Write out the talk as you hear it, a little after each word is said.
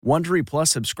Wondery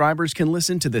Plus subscribers can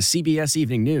listen to the CBS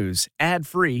Evening News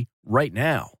ad-free right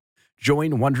now.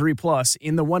 Join Wondery Plus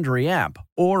in the Wondery app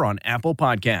or on Apple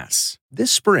Podcasts.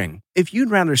 This spring, if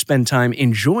you'd rather spend time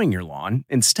enjoying your lawn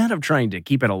instead of trying to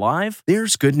keep it alive,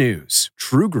 there's good news.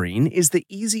 True Green is the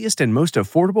easiest and most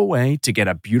affordable way to get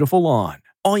a beautiful lawn.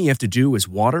 All you have to do is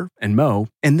water and mow,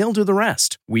 and they'll do the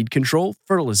rest. Weed control,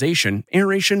 fertilization,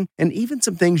 aeration, and even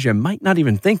some things you might not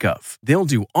even think of. They'll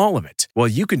do all of it, while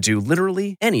you can do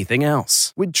literally anything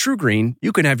else. With True Green,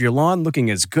 you can have your lawn looking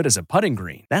as good as a putting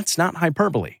green. That's not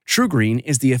hyperbole. True Green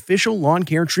is the official lawn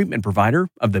care treatment provider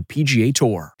of the PGA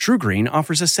Tour. True Green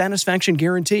offers a satisfaction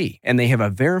guarantee, and they have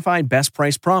a verified best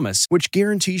price promise, which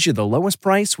guarantees you the lowest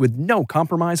price with no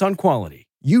compromise on quality.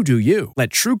 You do you. Let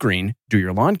True Green do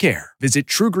your lawn care. Visit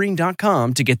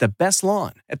TrueGreen.com to get the best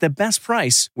lawn at the best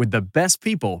price with the best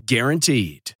people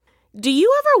guaranteed. Do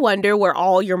you ever wonder where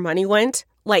all your money went?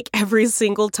 Like every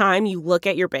single time you look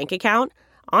at your bank account?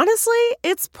 Honestly,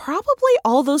 it's probably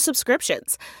all those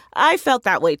subscriptions. I felt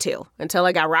that way too, until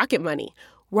I got Rocket Money.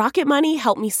 Rocket Money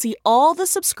helped me see all the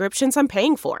subscriptions I'm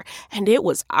paying for, and it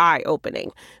was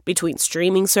eye-opening. Between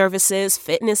streaming services,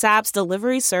 fitness apps,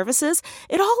 delivery services,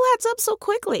 it all adds up so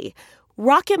quickly.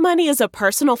 Rocket Money is a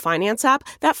personal finance app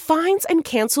that finds and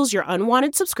cancels your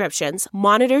unwanted subscriptions,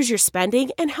 monitors your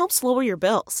spending, and helps lower your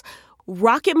bills.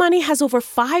 Rocket Money has over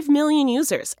 5 million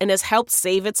users and has helped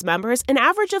save its members an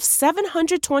average of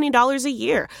 $720 a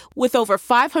year, with over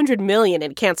 500 million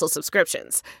in canceled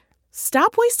subscriptions.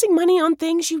 Stop wasting money on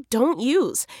things you don't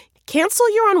use. Cancel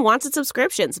your unwanted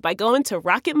subscriptions by going to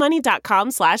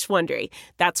rocketmoney.com/Wondery.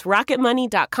 That's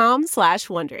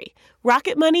rocketmoney.com/Wondery.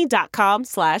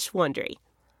 rocketmoney.com/Wondery.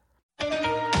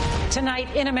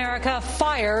 Tonight in America,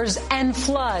 fires and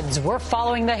floods. We're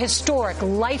following the historic,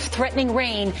 life-threatening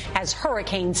rain as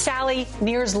Hurricane Sally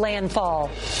nears landfall.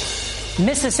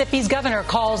 Mississippi's governor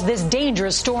calls this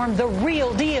dangerous storm the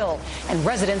real deal, and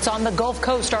residents on the Gulf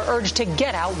Coast are urged to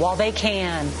get out while they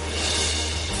can.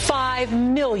 5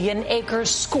 million acres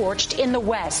scorched in the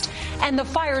West, and the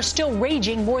fire still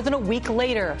raging more than a week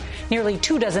later. Nearly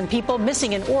 24 people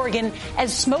missing in Oregon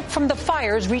as smoke from the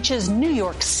fires reaches New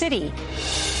York City.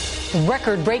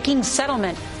 Record-breaking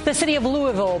settlement. The city of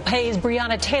Louisville pays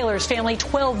Breonna Taylor's family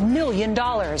 $12 million.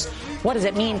 What does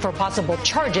it mean for possible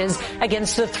charges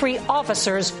against the 3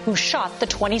 officers who shot the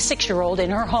 26-year-old in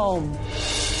her home?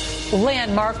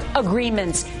 Landmark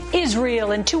agreements.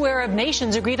 Israel and 2 Arab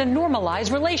nations agree to normalize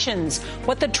relations.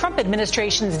 What the Trump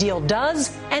administration's deal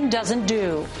does and doesn't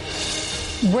do.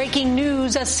 Breaking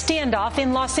news, a standoff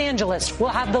in Los Angeles. We'll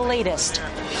have the latest.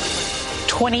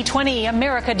 2020,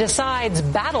 America decides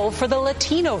battle for the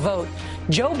Latino vote.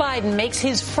 Joe Biden makes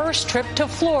his first trip to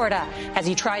Florida as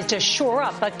he tries to shore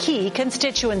up a key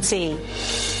constituency.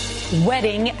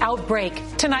 Wedding outbreak.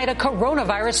 Tonight, a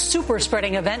coronavirus super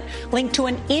spreading event linked to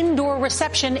an indoor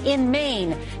reception in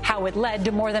Maine. How it led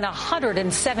to more than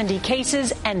 170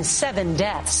 cases and 7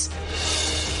 deaths.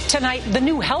 Tonight, the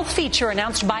new health feature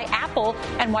announced by Apple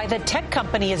and why the tech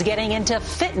company is getting into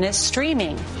fitness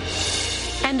streaming.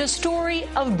 And a story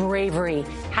of bravery,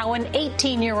 how an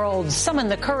 18-year-old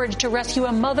summoned the courage to rescue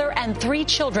a mother and 3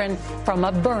 children from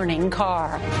a burning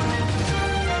car.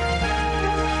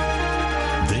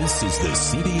 This is the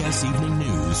CBS Evening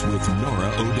News with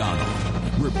Norah O'Donnell,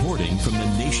 reporting from the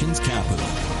nation's capital.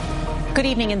 Good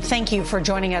evening, and thank you for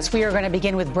joining us. We are going to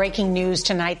begin with breaking news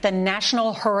tonight. The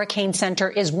National Hurricane Center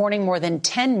is warning more than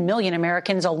 10 million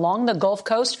Americans along the Gulf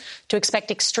Coast to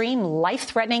expect extreme,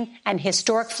 life-threatening and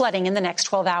historic flooding in the next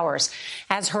 12 hours.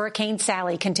 As Hurricane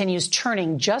Sally continues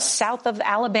churning just south of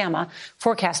Alabama,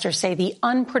 forecasters say the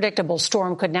unpredictable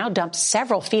storm could now dump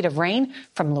several feet of rain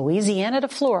from Louisiana to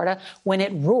Florida when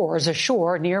it roars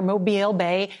ashore near Mobile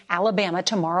Bay, Alabama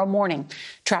tomorrow morning,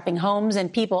 trapping homes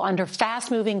and people under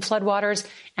fast-moving floodwaters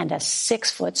and a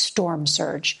 6-foot storm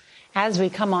surge. As we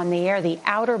come on the air, the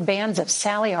outer bands of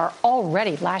Sally are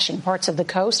already lashing parts of the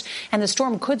coast, and the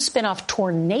storm could spin off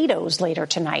tornadoes later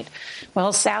tonight.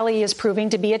 Well, Sally is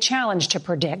proving to be a challenge to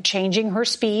predict, changing her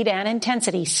speed and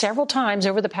intensity several times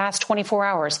over the past 24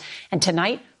 hours. And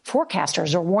tonight,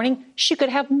 forecasters are warning she could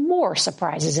have more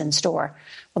surprises in store.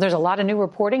 Well, there's a lot of new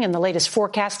reporting and the latest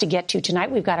forecast to get to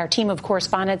tonight. We've got our team of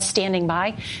correspondents standing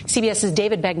by. CBS's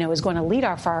David Begnaud is going to lead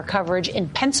our coverage in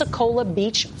Pensacola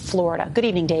Beach, Florida. Good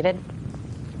evening, David.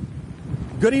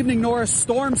 Good evening, Norah.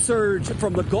 Storm surge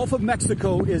from the Gulf of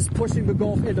Mexico is pushing the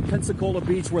Gulf into Pensacola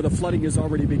Beach, where the flooding has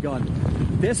already begun.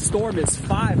 This storm is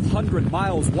 500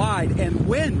 miles wide, and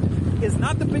wind is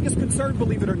not the biggest concern,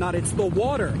 believe it or not. It's the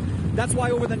water. That's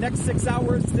why over the next 6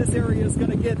 hours, this area is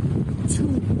going to get 2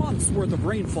 months worth of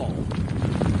rainfall.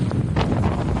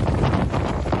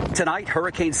 Tonight,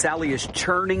 Hurricane Sally is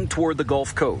churning toward the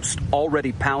Gulf Coast,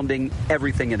 already pounding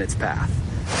everything in its path.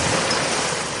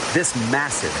 This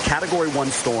massive Category 1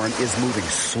 storm is moving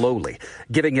slowly,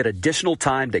 giving it additional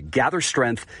time to gather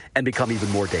strength and become even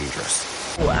more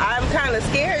dangerous. Well, I'm kind of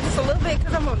scared just a little bit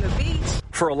because I'm on the beach.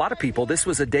 For a lot of people, this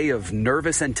was a day of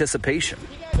nervous anticipation.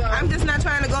 I'm just not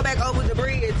trying to go back over the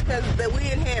bridge because the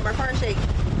wind had my heart shaking.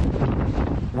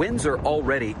 Winds are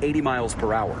already 80 miles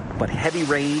per hour, but heavy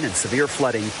rain and severe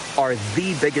flooding are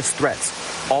the biggest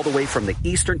threats, all the way from the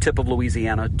eastern tip of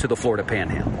Louisiana to the Florida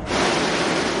Panhandle.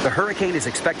 The hurricane is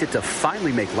expected to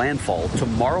finally make landfall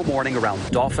tomorrow morning around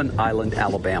Dauphin Island,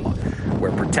 Alabama,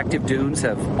 where protective dunes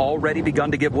have already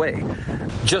begun to give way.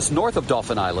 Just north of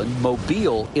Dauphin Island,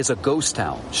 Mobile is a ghost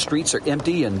town. Streets are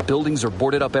empty and buildings are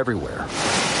boarded up everywhere.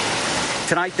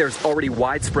 Tonight, there's already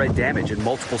widespread damage in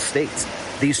multiple states.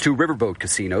 These two riverboat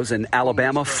casinos in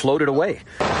Alabama floated away.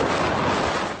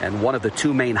 And one of the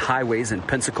two main highways in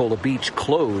Pensacola Beach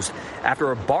closed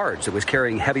after a barge that was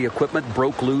carrying heavy equipment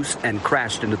broke loose and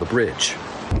crashed into the bridge.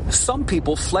 Some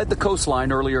people fled the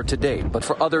coastline earlier today, but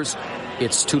for others,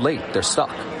 it's too late. They're stuck.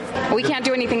 We can't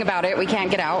do anything about it. We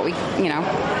can't get out.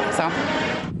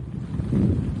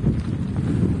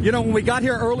 When we got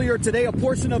here earlier today, a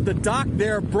portion of the dock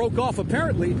there broke off,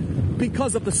 apparently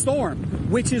because of the storm,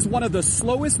 which is one of the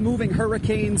slowest moving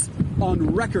hurricanes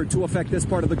on record to affect this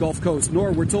part of the Gulf Coast.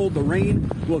 Nor we're told the rain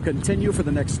will continue for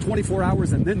the next 24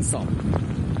 hours and then some.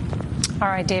 All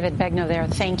right, David Begnaud there.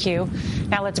 Thank you.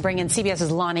 Now let's bring in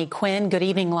CBS's Lonnie Quinn. Good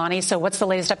evening, Lonnie. So what's the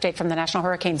latest update from the National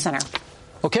Hurricane Center?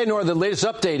 Okay, Nora, the latest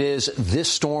update is this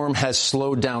storm has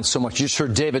slowed down so much. You just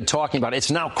heard David talking about it. It's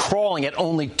now crawling at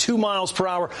only 2 miles per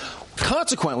hour.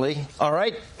 Consequently, all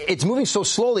right, it's moving so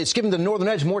slowly, it's giving the northern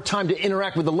edge more time to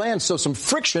interact with the land, so some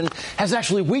friction has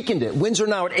actually weakened it. Winds are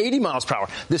now at 80 miles per hour.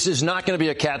 This is not going to be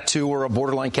a Cat 2 or a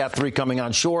borderline Cat 3 coming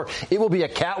on shore. It will be a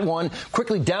Cat 1,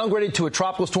 quickly downgraded to a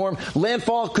tropical storm.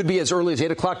 Landfall could be as early as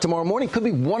 8 o'clock tomorrow morning, could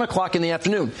be 1 o'clock in the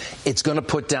afternoon. It's going to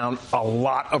put down a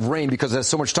lot of rain because it has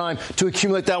so much time to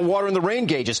accumulate that water in the rain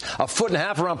gauges.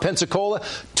 1.5 feet around Pensacola,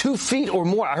 2 feet or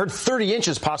more. I heard 30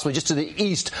 inches possibly just to the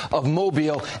east of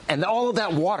Mobile, and all of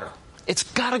that water, it's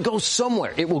got to go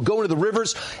somewhere. It will go into the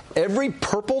rivers. Every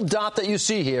purple dot that you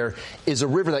see here is a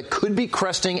river that could be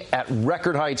cresting at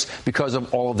record heights because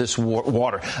of all of this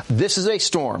water. This is a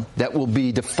storm that will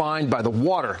be defined by the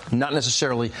water, not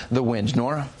necessarily the wind.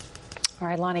 Nora? All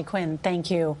right, Lonnie Quinn,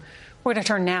 thank you. We're going to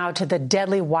turn now to the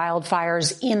deadly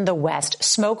wildfires in the West.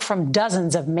 Smoke from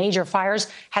dozens of major fires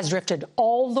has drifted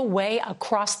all the way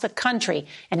across the country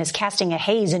and is casting a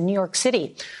haze in New York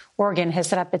City. Oregon has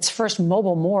set up its first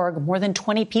mobile morgue. More than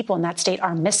 20 people in that state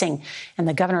are missing, and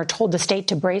the governor told the state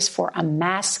to brace for a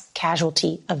mass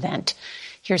casualty event.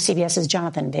 Here's CBS's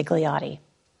Jonathan Vigliotti.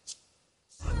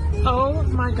 Oh,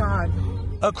 my God.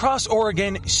 Across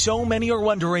Oregon, so many are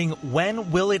wondering, when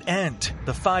will it end?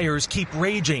 The fires keep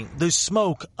raging, the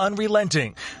smoke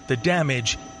unrelenting, the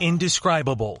damage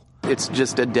indescribable. It's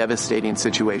just a devastating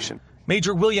situation.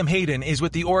 Major William Hayden is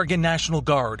with the Oregon National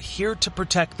Guard, here to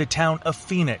protect the town of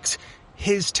Phoenix,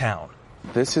 his town.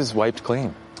 This is wiped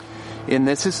clean. And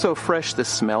this is so fresh, the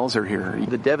smells are here.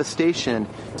 The devastation,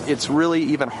 it's really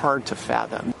even hard to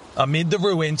fathom. Amid the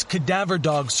ruins, cadaver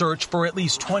dogs search for at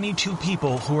least 22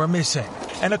 people who are missing.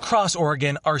 And across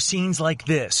Oregon are scenes like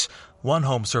this. One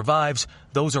home survives,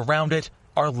 those around it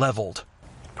are leveled.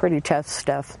 Pretty tough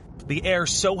stuff. The air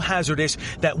so hazardous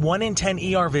that 1 in 10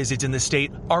 ER visits in the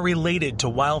state are related to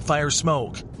wildfire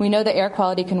smoke. We know that air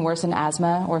quality can worsen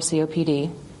asthma or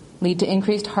COPD, lead to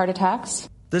increased heart attacks.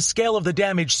 The scale of the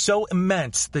damage so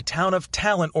immense, the town of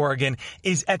Talent, Oregon,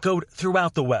 is echoed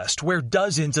throughout the West, where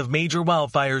dozens of major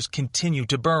wildfires continue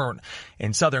to burn.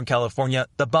 In Southern California,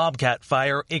 the Bobcat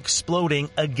fire exploding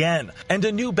again. And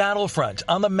a new battlefront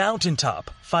on the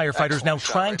mountaintop. Firefighters now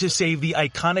trying to save the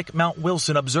iconic Mount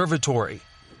Wilson Observatory.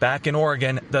 Back in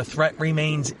Oregon, the threat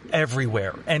remains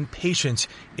everywhere, and patience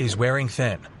is wearing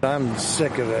thin. I'm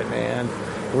sick of it, man.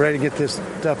 Ready to get this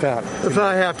stuff out. If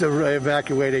I have to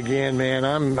evacuate again, man,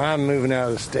 I'm moving out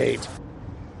of the state.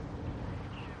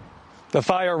 The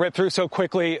fire ripped through so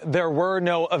quickly, there were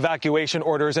no evacuation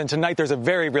orders, and tonight there's a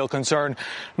very real concern.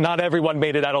 Not everyone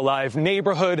made it out alive.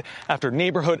 Neighborhood after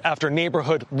neighborhood after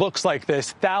neighborhood looks like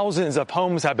this. Thousands of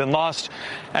homes have been lost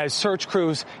as search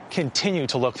crews continue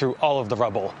to look through all of the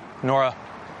rubble. Norah?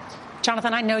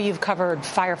 Jonathan, I know you've covered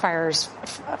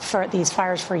these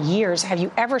fires for years. Have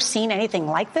you ever seen anything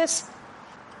like this?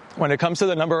 When it comes to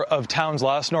the number of towns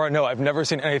lost, Norah, no, I've never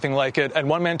seen anything like it. And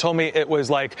one man told me it was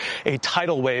like a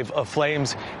tidal wave of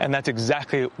flames, and that's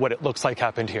exactly what it looks like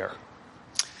happened here.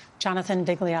 Jonathan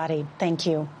Vigliotti, thank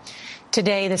you.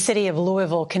 Today, the city of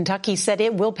Louisville, Kentucky, said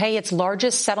it will pay its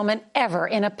largest settlement ever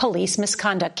in a police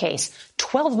misconduct case.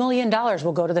 $12 million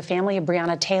will go to the family of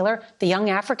Breonna Taylor, the young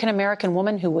African-American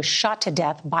woman who was shot to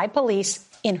death by police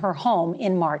in her home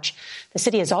in March. The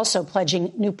city is also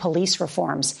pledging new police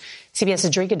reforms.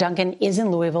 CBS's Jerika Duncan is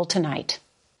in Louisville tonight.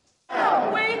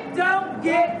 We don't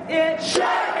get it.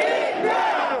 Shut it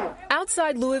down.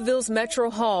 Outside Louisville's Metro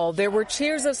Hall, there were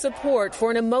cheers of support for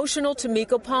an emotional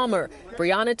Tamika Palmer,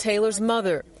 Breonna Taylor's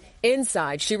mother.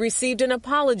 Inside, she received an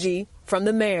apology from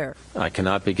the mayor. I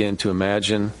cannot begin to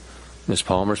imagine Ms.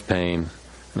 Palmer's pain,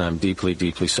 and I'm deeply,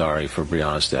 deeply sorry for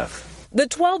Breonna's death. The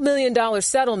 $12 million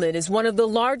settlement is one of the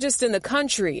largest in the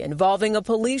country, involving a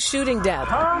police shooting death.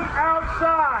 Come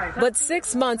outside. But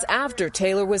 6 months after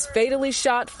Taylor was fatally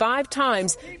shot 5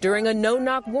 times during a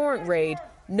no-knock warrant raid,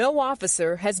 no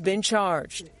officer has been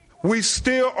charged. We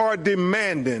still are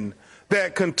demanding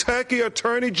that Kentucky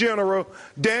Attorney General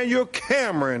Daniel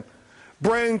Cameron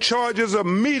bring charges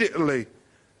immediately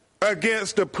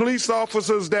against the police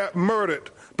officers that murdered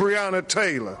Breonna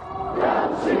Taylor.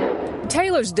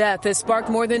 Taylor's death has sparked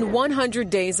more than 100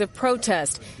 days of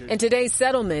protest, and today's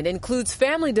settlement includes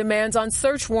family demands on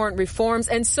search warrant reforms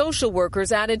and social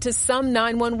workers added to some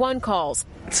 911 calls.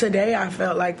 Today, I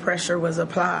felt like pressure was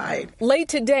applied. Late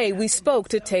today, we spoke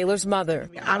to Taylor's mother.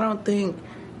 I don't think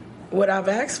what I've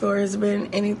asked for has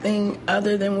been anything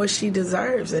other than what she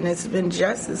deserves, and it's been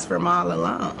justice from all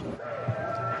along.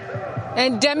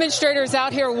 And demonstrators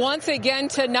out here once again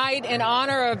tonight in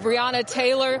honor of Breonna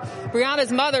Taylor.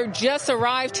 Breonna's mother just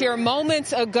arrived here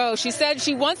moments ago. She said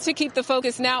she wants to keep the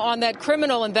focus now on that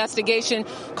criminal investigation,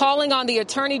 calling on the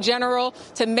Attorney General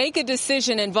to make a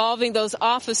decision involving those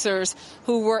officers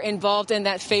who were involved in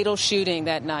that fatal shooting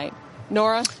that night.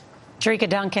 Norah? Jerika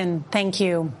Duncan, thank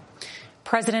you.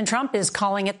 President Trump is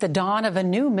calling it the dawn of a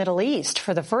new Middle East.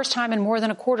 For the first time in more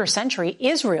than a quarter century,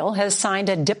 Israel has signed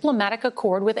a diplomatic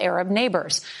accord with Arab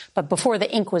neighbors. But before the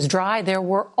ink was dry, there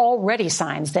were already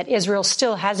signs that Israel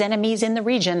still has enemies in the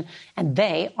region, and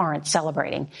they aren't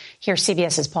celebrating. Here's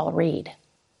CBS's Paula Reed.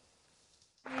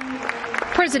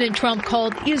 President Trump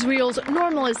called Israel's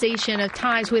normalization of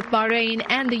ties with Bahrain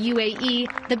and the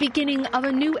UAE the beginning of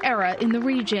a new era in the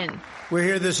region. We're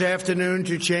here this afternoon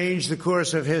to change the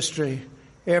course of history.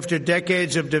 After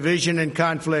decades of division and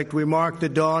conflict, we mark the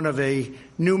dawn of a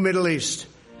new Middle East.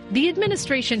 The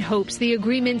administration hopes the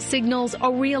agreement signals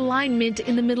a realignment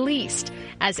in the Middle East,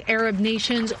 as Arab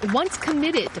nations once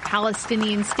committed to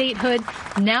Palestinian statehood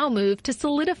now move to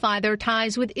solidify their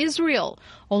ties with Israel.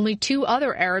 Only 2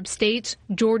 other Arab states,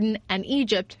 Jordan and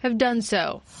Egypt, have done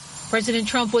so. President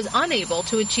Trump was unable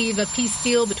to achieve a peace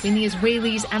deal between the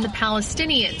Israelis and the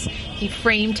Palestinians. He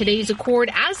framed today's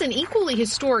accord as an equally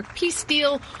historic peace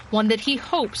deal, one that he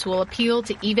hopes will appeal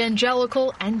to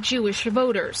evangelical and Jewish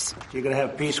voters. You're going to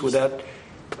have peace without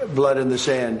blood in the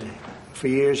sand. For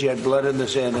years, you had blood in the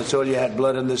sand. That's all you had,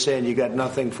 blood in the sand. You got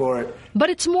nothing for it. But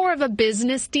it's more of a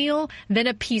business deal than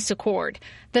a peace accord.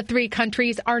 The 3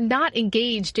 countries are not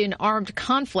engaged in armed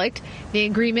conflict. The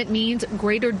agreement means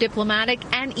greater diplomatic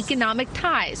and economic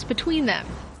ties between them.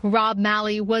 Rob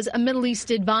Malley was a Middle East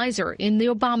advisor in the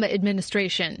Obama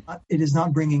administration. It is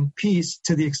not bringing peace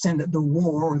to the extent that the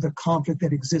war or the conflict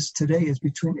that exists today is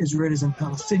between Israelis and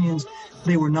Palestinians.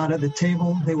 They were not at the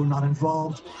table. They were not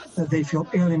involved. They feel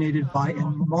alienated by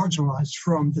and marginalized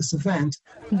from this event.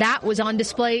 That was on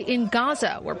display in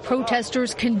Gaza, where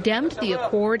protesters condemned the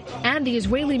accord, and the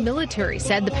Israeli military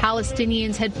said the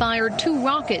Palestinians had fired 2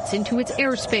 rockets into its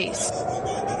airspace.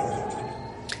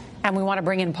 And we want to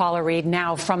bring in Paula Reed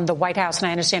now from the White House. And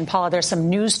I understand, Paula, there's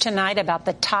some news tonight about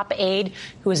the top aide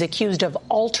who is accused of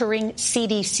altering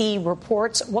CDC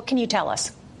reports. What can you tell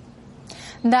us?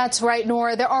 That's right,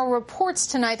 Norah. There are reports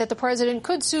tonight that the president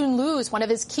could soon lose one of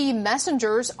his key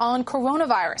messengers on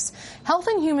coronavirus. Health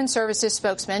and Human Services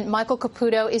spokesman Michael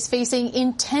Caputo is facing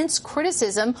intense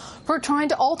criticism for trying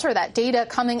to alter that data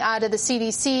coming out of the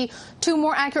CDC to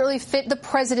more accurately fit the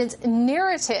president's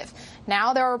narrative.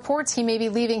 Now there are reports he may be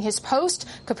leaving his post.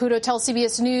 Caputo tells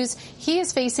CBS News he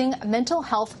is facing mental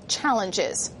health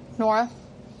challenges. Norah?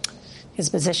 His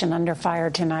position under fire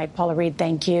tonight. Paula Reed,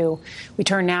 thank you. We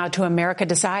turn now to America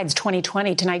Decides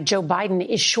 2020. Tonight, Joe Biden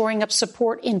is shoring up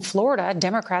support in Florida.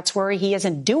 Democrats worry he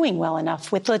isn't doing well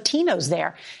enough with Latinos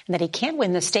there and that he can't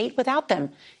win the state without them.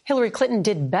 Hillary Clinton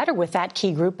did better with that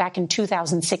key group back in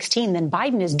 2016 than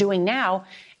Biden is doing now,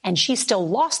 and she still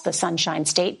lost the Sunshine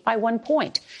State by 1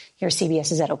 point. Here's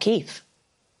CBS's Ed O'Keefe.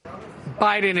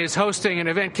 Biden is hosting an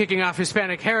event kicking off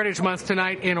Hispanic Heritage Month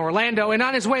tonight in Orlando. And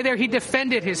on his way there, he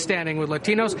defended his standing with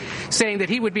Latinos, saying that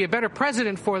he would be a better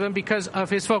president for them because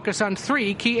of his focus on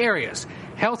 3 key areas: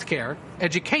 health care,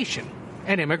 education,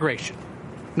 and immigration.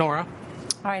 Norah.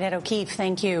 All right, Ed O'Keefe,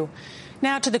 thank you.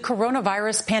 Now to the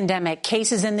coronavirus pandemic.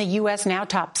 Cases in the U.S. now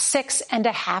top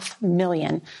 6.5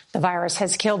 million. The virus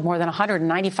has killed more than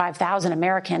 195,000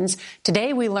 Americans.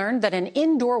 Today, we learned that an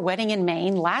indoor wedding in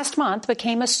Maine last month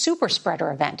became a super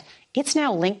spreader event. It's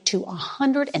now linked to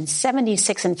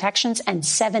 176 infections and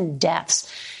 7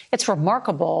 deaths. It's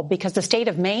remarkable because the state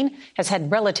of Maine has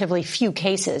had relatively few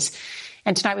cases.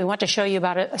 And tonight, we want to show you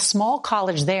about a small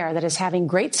college there that is having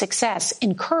great success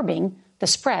in curbing the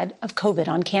spread of COVID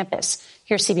on campus.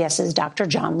 Here's CBS's Dr.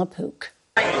 John LaPook.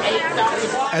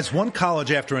 As one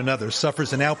college after another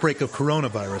suffers an outbreak of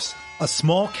coronavirus, a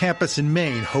small campus in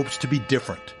Maine hopes to be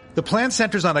different. The plan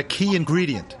centers on a key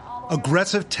ingredient,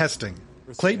 aggressive testing.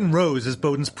 Clayton Rose is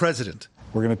Bowdoin's president.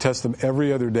 We're going to test them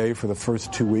every other day for the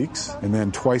first 2 weeks and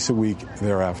then twice a week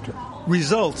thereafter.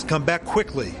 Results come back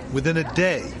quickly, within a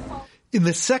day. In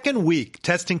the second week,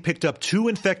 testing picked up 2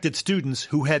 infected students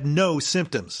who had no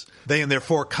symptoms. They and their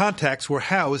 4 contacts were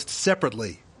housed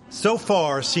separately. So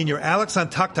far, senior Alex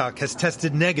Antaktak has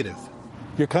tested negative.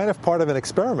 You're kind of part of an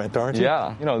experiment, aren't you?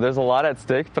 Yeah. There's a lot at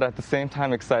stake, but at the same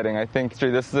time exciting. I think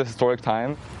this is a historic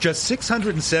time. Just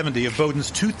 670 of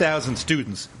Bowdoin's 2,000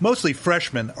 students, mostly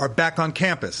freshmen, are back on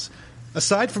campus.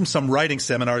 Aside from some writing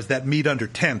seminars that meet under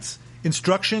tents,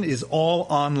 instruction is all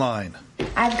online.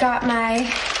 I've got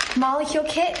my molecule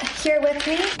kit here with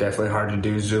me. Definitely hard to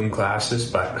do Zoom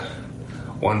classes, but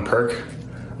one perk,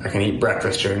 I can eat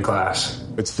breakfast during class.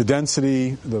 It's the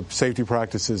density, the safety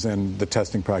practices, and the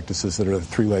testing practices that are the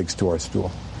 3 legs to our stool.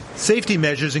 Safety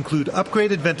measures include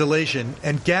upgraded ventilation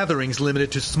and gatherings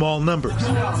limited to small numbers.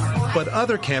 But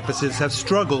other campuses have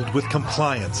struggled with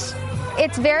compliance.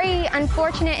 It's very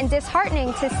unfortunate and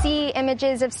disheartening to see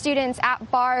images of students at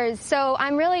bars. So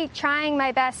I'm really trying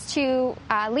my best to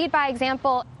lead by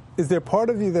example. Is there part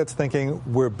of you that's thinking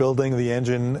we're building the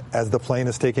engine as the plane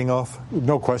is taking off?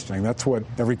 No questioning. That's what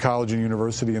every college and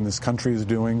university in this country is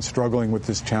doing, struggling with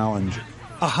this challenge.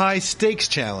 A high-stakes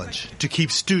challenge to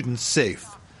keep students safe.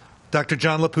 Dr.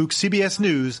 John LaPook, CBS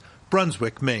News,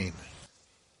 Brunswick, Maine.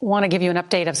 Want to give you an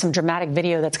update of some dramatic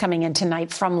video that's coming in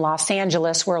tonight from Los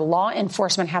Angeles, where law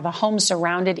enforcement have a home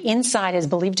surrounded. Inside is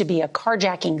believed to be a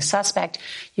carjacking suspect.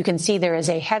 You can see there is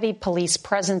a heavy police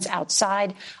presence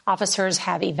outside. Officers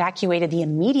have evacuated the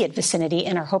immediate vicinity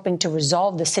and are hoping to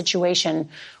resolve the situation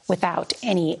without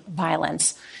any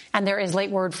violence. And there is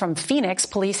late word from Phoenix.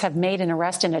 Police have made an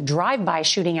arrest in a drive-by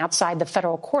shooting outside the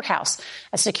federal courthouse.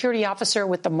 A security officer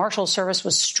with the Marshal Service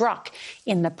was struck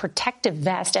in the protective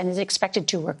vest and is expected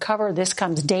to recover. This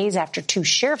comes days after 2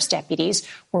 sheriff's deputies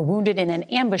were wounded in an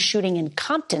ambush shooting in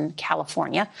Compton,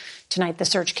 California. Tonight, the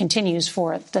search continues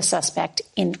for the suspect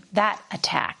in that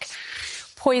attack.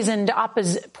 Poisoned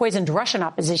Russian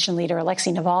opposition leader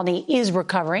Alexei Navalny is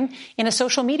recovering. In a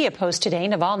social media post today,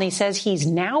 Navalny says he's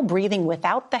now breathing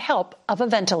without the help of a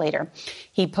ventilator.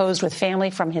 He posed with family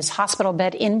from his hospital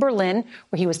bed in Berlin,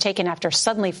 where he was taken after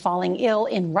suddenly falling ill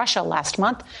in Russia last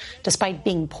month. Despite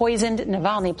being poisoned,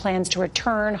 Navalny plans to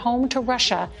return home to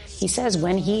Russia, he says,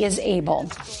 when he is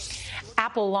able.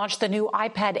 Apple launched the new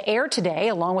iPad Air today,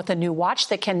 along with a new watch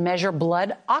that can measure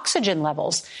blood oxygen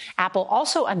levels. Apple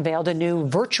also unveiled a new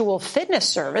virtual fitness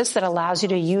service that allows you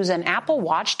to use an Apple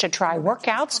Watch to try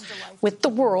workouts with the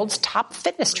world's top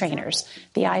fitness trainers.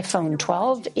 The iPhone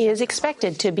 12 is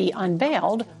expected to be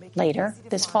unveiled later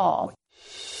this fall.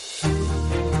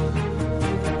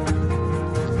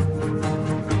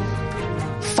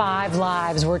 5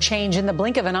 lives were changed in the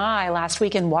blink of an eye last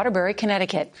week in Waterbury,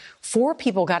 Connecticut. 4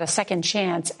 people got a second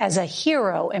chance as a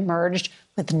hero emerged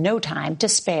with no time to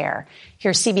spare.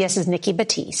 Here's CBS's Nikki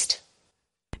Battiste.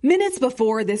 Minutes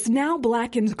before this now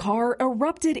blackened car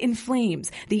erupted in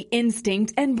flames, the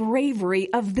instinct and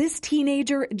bravery of this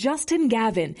teenager, Justin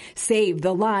Gavin, saved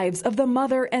the lives of the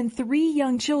mother and 3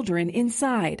 young children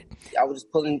inside. I was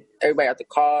just pulling everybody out the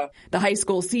car. The high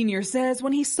school senior says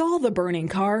when he saw the burning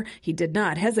car, he did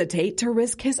not hesitate to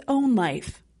risk his own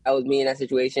life. I was me in that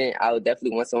situation. I would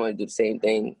definitely want someone to do the same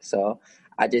thing. So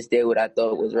I just did what I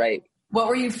thought was right. What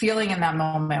were you feeling in that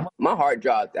moment? My heart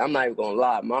dropped. I'm not even going to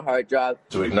lie. My heart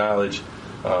dropped. To acknowledge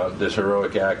this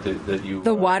heroic act that you...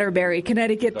 The Waterbury,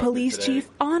 Connecticut police chief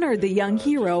honored the young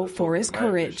hero for his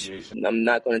courage. I'm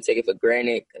not going to take it for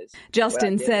granted.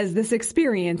 Justin says this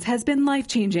experience has been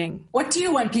life-changing. What do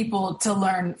you want people to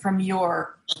learn from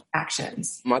your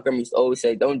actions? My grandma used to always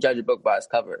say, don't judge a book by its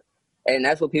cover. And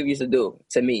that's what people used to do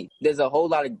to me. There's a whole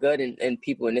lot of good in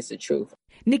people, and it's the truth.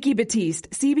 Nikki Battiste,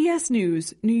 CBS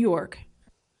News, New York.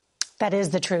 That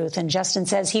is the truth. And Justin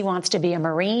says he wants to be a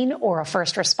Marine or a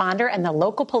first responder, and the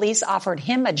local police offered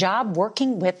him a job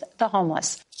working with the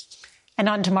homeless. And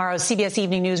on tomorrow's CBS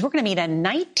Evening News, we're going to meet a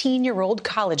 19-year-old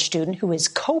college student who is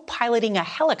co-piloting a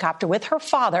helicopter with her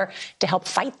father to help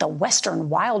fight the western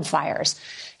wildfires.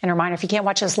 And a reminder, if you can't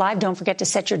watch us live, don't forget to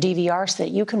set your DVR so that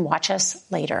you can watch us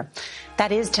later.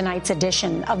 That is tonight's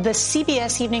edition of the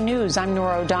CBS Evening News. I'm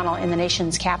Norah O'Donnell in the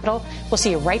nation's capital. We'll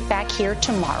see you right back here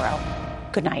tomorrow.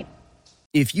 Good night.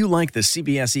 If you like the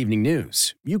CBS Evening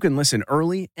News, you can listen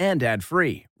early and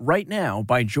ad-free right now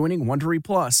by joining Wondery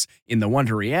Plus in the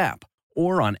Wondery app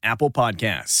or on Apple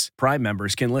Podcasts. Prime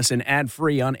members can listen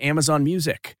ad-free on Amazon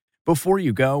Music. Before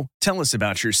you go, tell us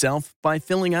about yourself by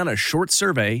filling out a short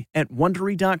survey at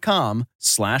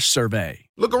Wondery.com/survey.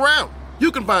 Look around. You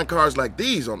can find cars like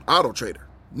these on AutoTrader.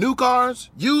 New cars,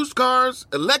 used cars,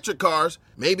 electric cars,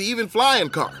 maybe even flying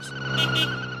cars.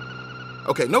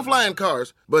 Okay, no flying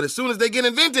cars, but as soon as they get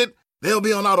invented, they'll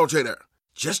be on AutoTrader.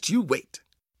 Just you wait.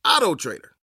 AutoTrader.